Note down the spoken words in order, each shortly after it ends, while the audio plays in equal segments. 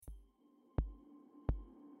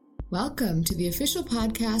Welcome to the official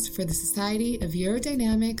podcast for the Society of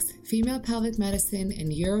Urodynamics, Female Pelvic Medicine, and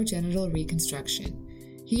Urogenital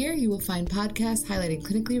Reconstruction. Here you will find podcasts highlighting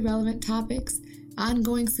clinically relevant topics,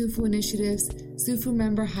 ongoing SUFU initiatives, SUFU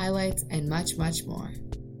member highlights, and much, much more.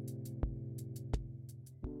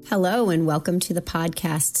 Hello, and welcome to the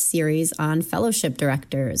podcast series on fellowship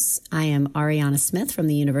directors. I am Ariana Smith from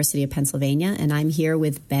the University of Pennsylvania, and I'm here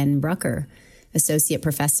with Ben Brucker, Associate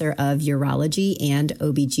Professor of Urology and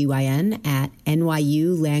OBGYN at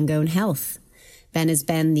NYU Langone Health. Ben has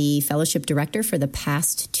been the fellowship director for the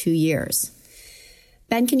past 2 years.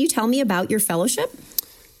 Ben, can you tell me about your fellowship?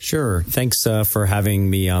 Sure. Thanks for having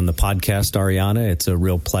me on the podcast, Ariana. It's a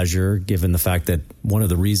real pleasure, given the fact that one of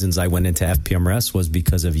the reasons I went into FPMRS was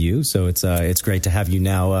because of you. So it's great to have you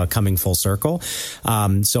now coming full circle.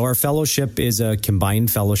 So our fellowship is a combined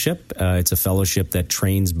fellowship. It's a fellowship that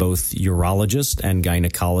trains both urologists and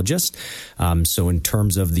gynecologists. So in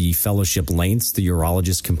terms of the fellowship lengths, the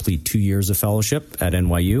urologists complete 2 years of fellowship at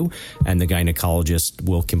NYU, and the gynecologist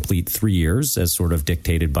will complete 3 years, as sort of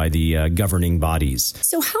dictated by the governing bodies.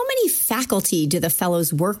 So how many faculty do the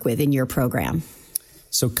fellows work with in your program?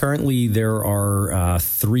 So currently there are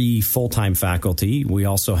 3 full-time faculty. We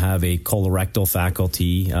also have a colorectal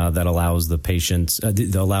faculty that allows the patients,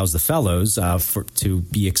 allows the fellows to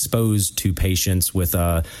be exposed to patients with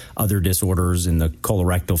other disorders in the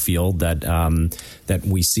colorectal field that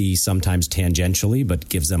we see sometimes tangentially, but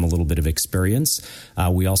gives them a little bit of experience.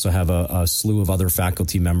 We also have a slew of other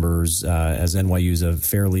faculty members, as NYU is a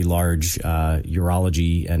fairly large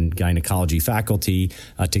urology and gynecology faculty,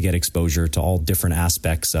 to get exposure to all different aspects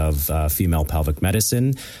of female pelvic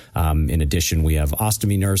medicine. In addition, we have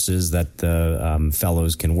ostomy nurses that the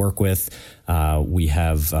fellows can work with. We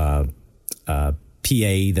have PA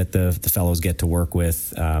that the fellows get to work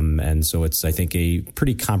with. And so it's, I think, a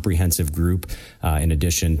pretty comprehensive group, in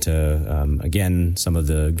addition to, again, some of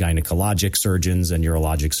the gynecologic surgeons and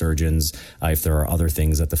urologic surgeons, if there are other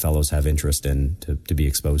things that the fellows have interest in to be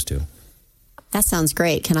exposed to. That sounds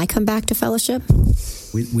great. Can I come back to fellowship?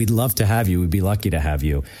 We'd love to have you. We'd be lucky to have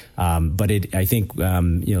you. But I think,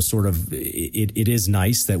 it is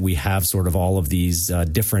nice that we have sort of all of these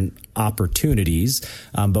different opportunities,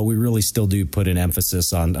 but we really still do put an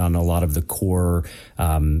emphasis on a lot of the core,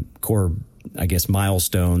 I guess,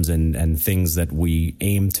 milestones and things that we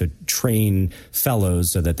aim to train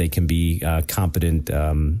fellows so that they can be competent,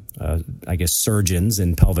 surgeons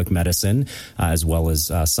in pelvic medicine, as well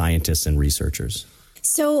as scientists and researchers.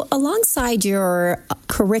 So alongside your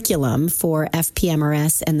curriculum for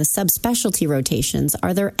FPMRS and the subspecialty rotations,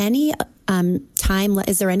 is there any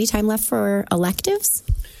time left for electives?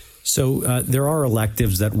 So there are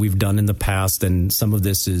electives that we've done in the past, and some of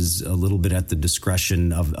this is a little bit at the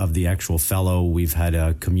discretion of the actual fellow. We've had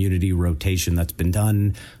a community rotation that's been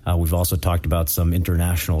done. We've also talked about some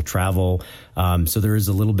international travel. So there is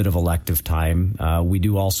a little bit of elective time. We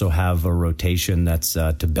do also have a rotation that's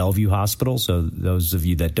to Bellevue Hospital. So those of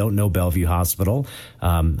you that don't know Bellevue Hospital,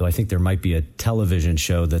 though I think there might be a television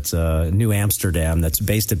show that's New Amsterdam that's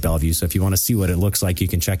based at Bellevue. So if you want to see what it looks like, you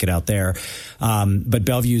can check it out there. But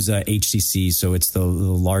Bellevue's HCC, so it's the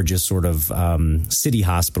largest sort of city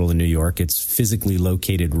hospital in New York. It's physically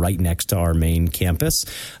located right next to our main campus.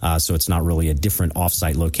 So it's not really a different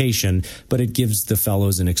offsite location, but it gives the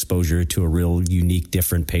fellows an exposure to a real unique,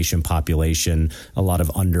 different patient population, a lot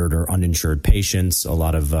of undered or uninsured patients, a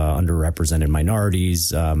lot of underrepresented minorities.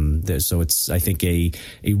 So it's, I think, a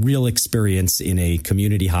real experience in a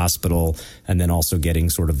community hospital, and then also getting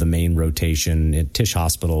sort of the main rotation at Tisch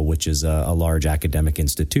Hospital, which is a large academic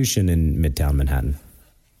institution in Midtown Manhattan.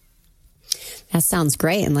 That sounds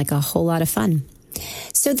great and like a whole lot of fun.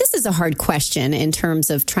 So this is a hard question in terms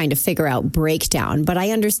of trying to figure out breakdown, but I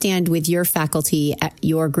understand with your faculty,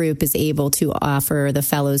 your group is able to offer the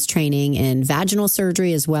fellows training in vaginal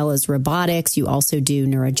surgery as well as robotics. You also do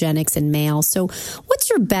neurogenics in male. So what's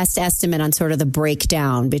your best estimate on sort of the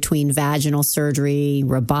breakdown between vaginal surgery,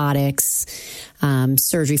 robotics,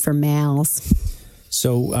 surgery for males?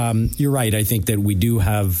 So you're right. I think that we do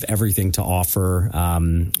have everything to offer.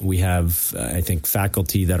 We have, I think,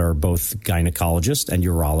 faculty that are both gynecologists and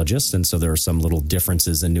urologists, and so there are some little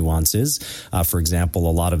differences and nuances. For example,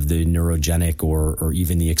 a lot of the neurogenic or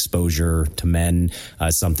even the exposure to men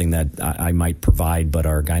is something that I might provide, but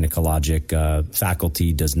our gynecologic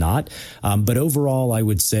faculty does not. But overall, I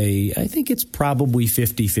would say I think it's probably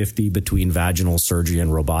 50-50 between vaginal surgery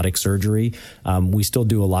and robotic surgery. We still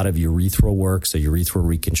do a lot of urethral work, so urethral urethral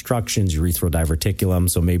reconstructions, urethrodivesticulum.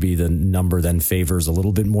 So maybe the number then favors a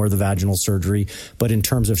little bit more the vaginal surgery. But in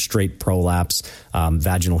terms of straight prolapse,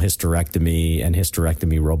 vaginal hysterectomy and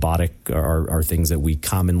hysterectomy robotic are things that we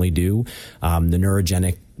commonly do. The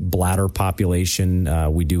neurogenic bladder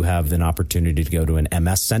population, we do have an opportunity to go to an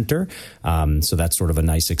MS center. So that's sort of a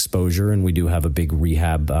nice exposure. And we do have a big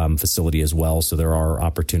rehab facility as well. So there are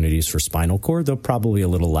opportunities for spinal cord, though probably a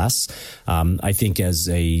little less. I think as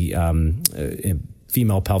a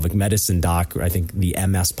female pelvic medicine doc, I think the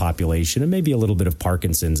MS population and maybe a little bit of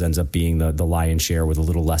Parkinson's ends up being the lion's share with a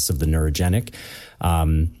little less of the neurogenic.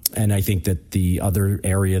 And I think that the other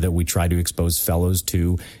area that we try to expose fellows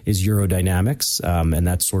to is urodynamics. And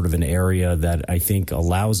that's sort of an area that I think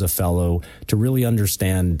allows a fellow to really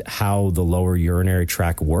understand how the lower urinary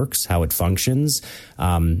tract works, how it functions.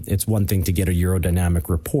 It's one thing to get a urodynamic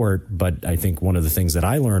report, but I think one of the things that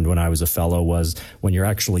I learned when I was a fellow was when you're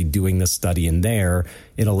actually doing the study in there,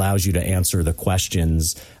 it allows you to answer the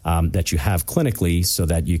questions that you have clinically so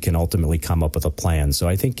that you can ultimately come up with a plan. So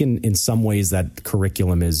I think in some ways that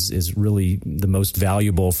curriculum is really the most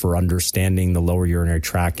valuable for understanding the lower urinary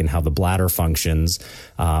tract and how the bladder functions.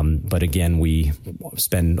 But again, we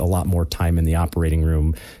spend a lot more time in the operating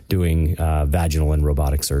room doing vaginal and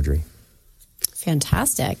robotic surgery.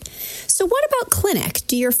 Fantastic. So what about clinic?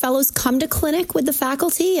 Do your fellows come to clinic with the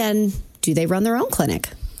faculty, and do they run their own clinic?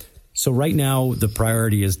 So right now, the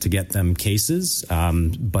priority is to get them cases,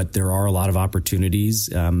 but there are a lot of opportunities.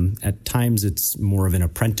 At times, it's more of an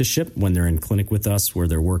apprenticeship when they're in clinic with us, where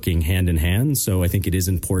they're working hand in hand. So I think it is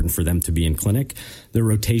important for them to be in clinic. The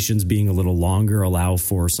rotations being a little longer allow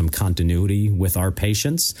for some continuity with our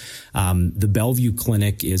patients. The Bellevue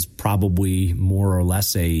Clinic is probably more or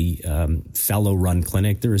less a fellow-run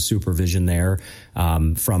clinic. There is supervision there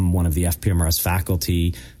from one of the FPMRS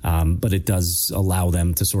faculty, but it does allow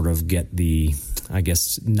them to sort of get the, I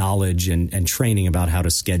guess, knowledge and training about how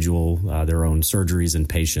to schedule their own surgeries and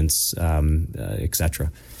patients, et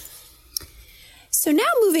cetera. So now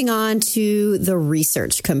moving on to the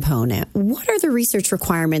research component. What are the research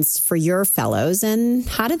requirements for your fellows, and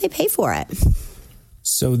how do they pay for it?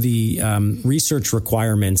 So the research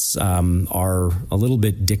requirements are a little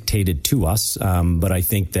bit dictated to us, but I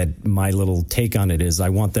think that my little take on it is I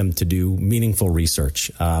want them to do meaningful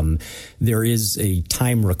research. There is a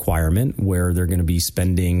time requirement where they're going to be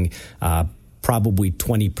spending probably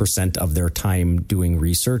 20% of their time doing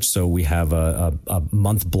research. So we have a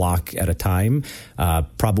month block at a time,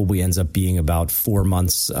 probably ends up being about 4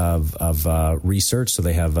 months of research. So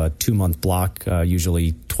they have a 2-month block,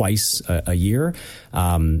 usually twice a year.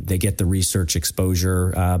 They get the research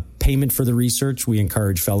exposure. Payment for the research, we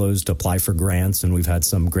encourage fellows to apply for grants, and we've had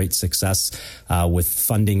some great success with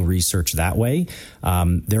funding research that way.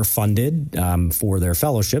 They're funded for their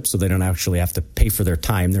fellowship, so they don't actually have to pay for their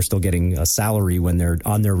time. They're still getting a salary when they're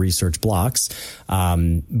on their research blocks.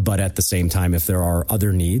 But at the same time, if there are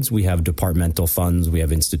other needs, we have departmental funds, we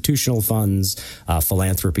have institutional funds,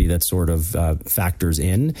 philanthropy that sort of factors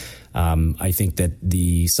in. I think that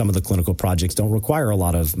some of the clinical projects don't require a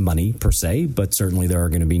lot of money per se, but certainly there are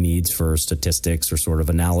going to be needs for statistics or sort of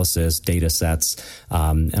analysis, data sets.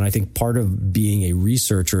 And I think part of being a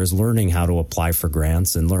researcher is learning how to apply for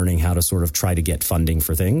grants and learning how to sort of try to get funding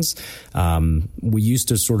for things. We used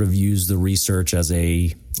to sort of use the research as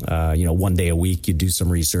a 1 day a week, you do some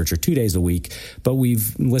research, or 2 days a week. But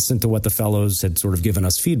we've listened to what the fellows had sort of given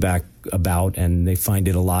us feedback about, and they find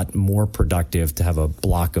it a lot more productive to have a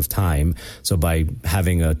block of time. So by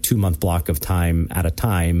having a 2-month block of time at a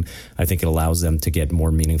time, I think it allows them to get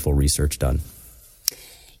more meaningful research done.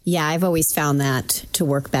 Yeah, I've always found that to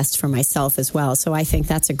work best for myself as well. So I think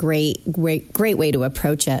that's a great way to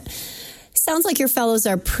approach it. Sounds like your fellows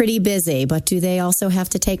are pretty busy, but do they also have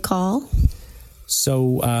to take call?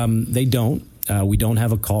 So they don't. We don't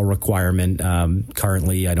have a call requirement.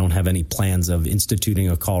 Currently, I don't have any plans of instituting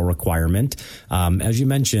a call requirement. As you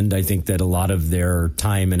mentioned, I think that a lot of their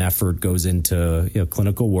time and effort goes into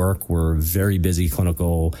clinical work. We're a very busy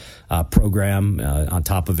clinical program. On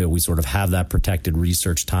top of it, we sort of have that protected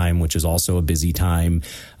research time, which is also a busy time.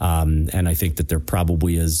 And I think that there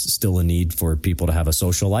probably is still a need for people to have a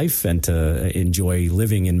social life and to enjoy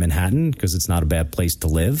living in Manhattan, because it's not a bad place to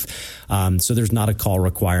live. So there's not a call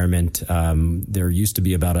requirement. There used to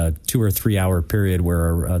be about a 2 or 3 hour period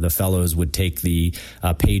where the fellows would take the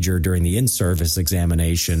pager during the in-service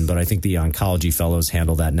examination, but I think the oncology fellows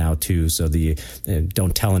handle that now too. So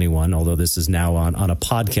don't tell anyone, although this is now on a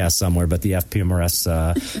podcast somewhere, but the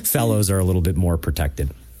FPMRS fellows are a little bit more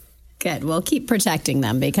protected. Good. We'll keep protecting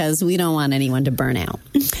them because we don't want anyone to burn out.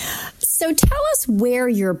 So tell us where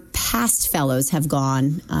your past fellows have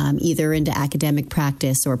gone, either into academic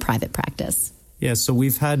practice or private practice? Yeah, so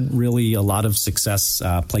we've had really a lot of success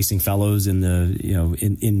placing fellows in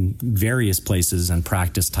in various places and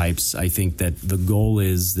practice types. I think that the goal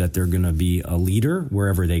is that they're going to be a leader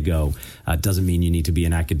wherever they go. It doesn't mean you need to be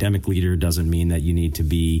an academic leader. Doesn't mean that you need to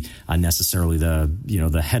be necessarily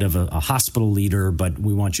the head of a hospital leader. But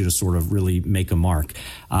we want you to sort of really make a mark.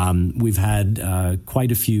 We've had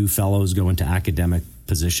quite a few fellows go into academic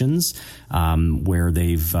positions where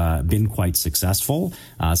they've been quite successful,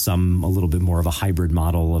 some a little bit more of a hybrid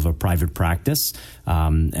model of a private practice.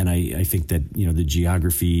 And I think that, the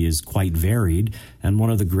geography is quite varied. And one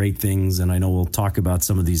of the great things, and I know we'll talk about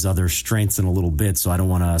some of these other strengths in a little bit, so I don't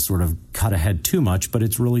want to sort of cut ahead too much, but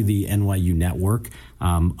it's really the NYU network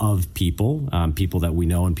of people that we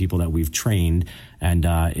know and people that we've trained. And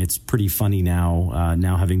it's pretty funny now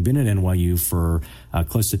having been at NYU for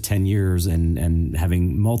close to 10 years and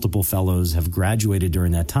having multiple fellows have graduated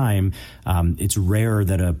during that time, it's rare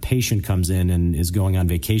that a patient comes in and is going on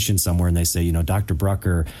vacation somewhere and they say, Dr.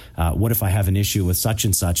 Brucker, what if I have an issue with such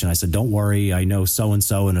and such? And I said, don't worry, I know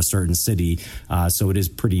so-and-so in a certain city. So it is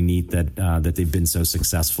pretty neat that they've been so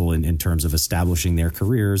successful in terms of establishing their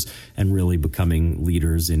careers and really becoming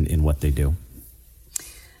leaders in what they do.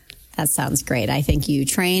 That sounds great. I think you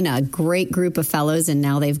train a great group of fellows, and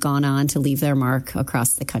now they've gone on to leave their mark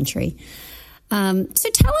across the country. So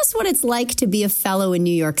tell us what it's like to be a fellow in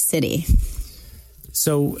New York City.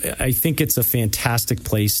 So I think it's a fantastic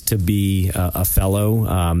place to be a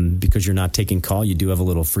fellow because you're not taking call. You do have a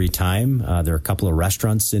little free time. There are a couple of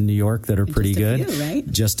restaurants in New York that are pretty good. Few, right?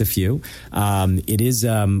 Just a few. It is,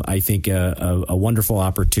 I think, a wonderful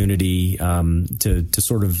opportunity to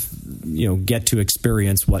sort of, get to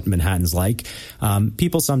experience what Manhattan's like.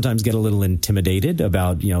 People sometimes get a little intimidated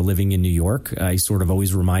about, living in New York. I sort of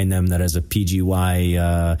always remind them that as a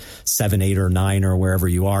PGY 7, 8, or 9 or wherever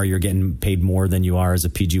you are, you're getting paid more than you are as a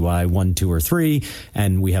PGY 1, 2, or 3,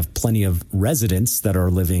 and we have plenty of residents that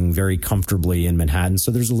are living very comfortably in Manhattan.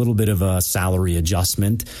 So there's a little bit of a salary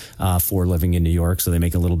adjustment for living in New York, so they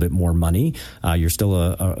make a little bit more money. You're still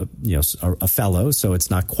a fellow, so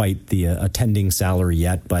it's not quite the attending salary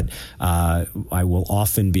yet. But I will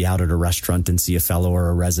often be out at a restaurant and see a fellow or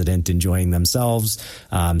a resident enjoying themselves.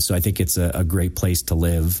 So I think it's a great place to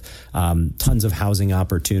live. Tons of housing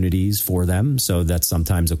opportunities for them. So that's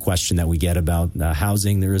sometimes a question that we get about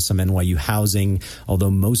housing. There is some NYU housing,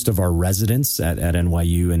 although most of our residents at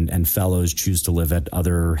NYU and fellows choose to live at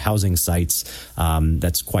other housing sites.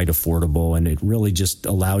 That's quite affordable, and it really just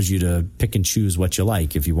allows you to pick and choose what you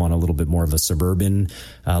like. If you want a little bit more of a suburban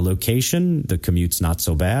location, the commute's not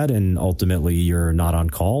so bad, and ultimately you're not on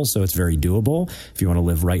call, so it's very doable. If you want to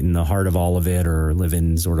live right in the heart of all of it or live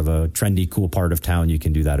in sort of a trendy, cool part of town, you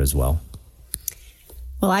can do that as well.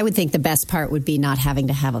 Well, I would think the best part would be not having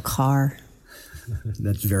to have a car.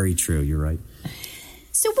 That's very true. You're right.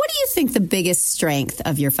 So what do you think the biggest strength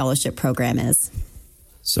of your fellowship program is?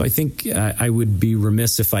 So I think I would be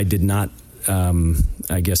remiss if I did not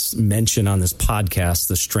mention on this podcast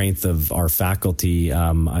the strength of our faculty.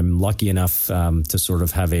 I'm lucky enough to sort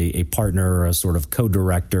of have a partner, a sort of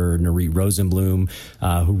co-director, Narit Rosenblum,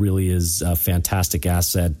 who really is a fantastic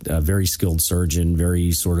asset, a very skilled surgeon,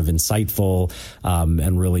 very sort of insightful,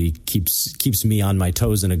 and really keeps me on my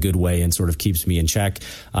toes in a good way and sort of keeps me in check.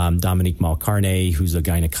 Dominique Malcarne, who's a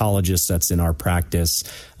gynecologist that's in our practice,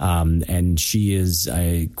 and she is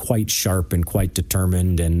quite sharp and quite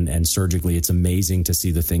determined and surgically. It's amazing to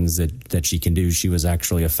see the things that she can do. She was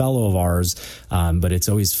actually a fellow of ours, but it's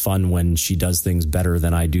always fun when she does things better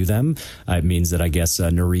than I do them. It means that I guess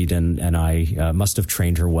Narit and I must have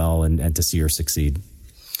trained her well and to see her succeed.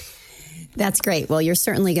 That's great. Well, you're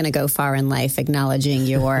certainly going to go far in life acknowledging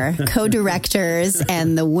your co-directors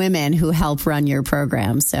and the women who help run your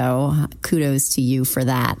program. So kudos to you for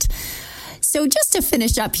that. So just to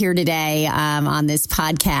finish up here today on this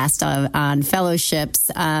podcast on fellowships,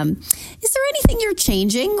 is there anything you're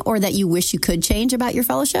changing or that you wish you could change about your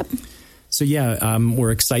fellowship? So,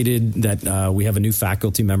 we're excited that we have a new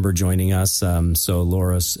faculty member joining us. So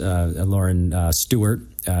Lauren Stewart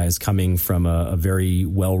is coming from a very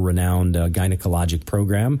well-renowned gynecologic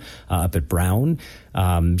program up at Brown.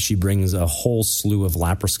 She brings a whole slew of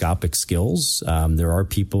laparoscopic skills. There are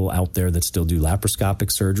people out there that still do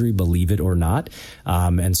laparoscopic surgery, believe it or not.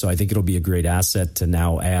 And so I think it'll be a great asset to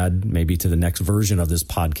now add maybe to the next version of this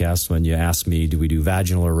podcast when you ask me, do we do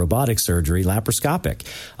vaginal or robotic surgery, laparoscopic?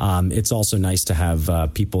 It's also nice to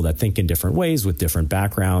have people that think in different ways with different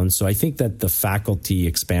backgrounds. So I think that the faculty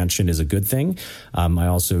expansion is a good thing. I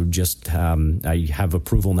also just I have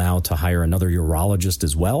approval now to hire another urologist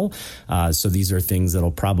as well. So these are things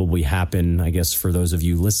that'll probably happen, I guess, for those of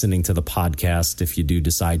you listening to the podcast. If you do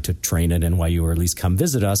decide to train at NYU or at least come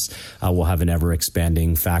visit us, we'll have an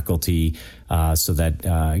ever-expanding faculty so that,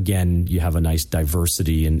 again, you have a nice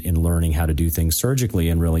diversity in learning how to do things surgically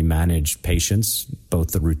and really manage patients,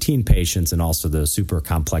 both the routine patients and also the super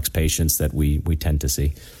complex patients that we tend to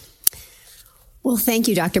see. Well, thank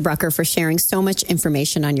you, Dr. Brucker, for sharing so much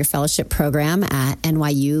information on your fellowship program at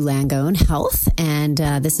NYU Langone Health. And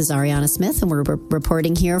this is Ariana Smith, and we're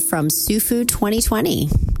reporting here from SUFU 2020.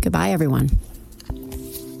 Goodbye, everyone.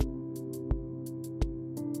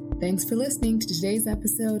 Thanks for listening to today's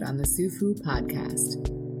episode on the SUFU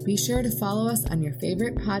podcast. Be sure to follow us on your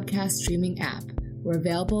favorite podcast streaming app. We're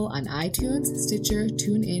available on iTunes, Stitcher,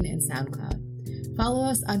 TuneIn, and SoundCloud. Follow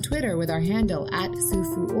us on Twitter with our handle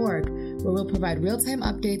 @SUFUorg, where we'll provide real-time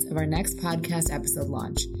updates of our next podcast episode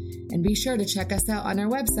launch. And be sure to check us out on our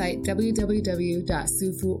website,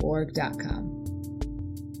 www.sufuorg.com.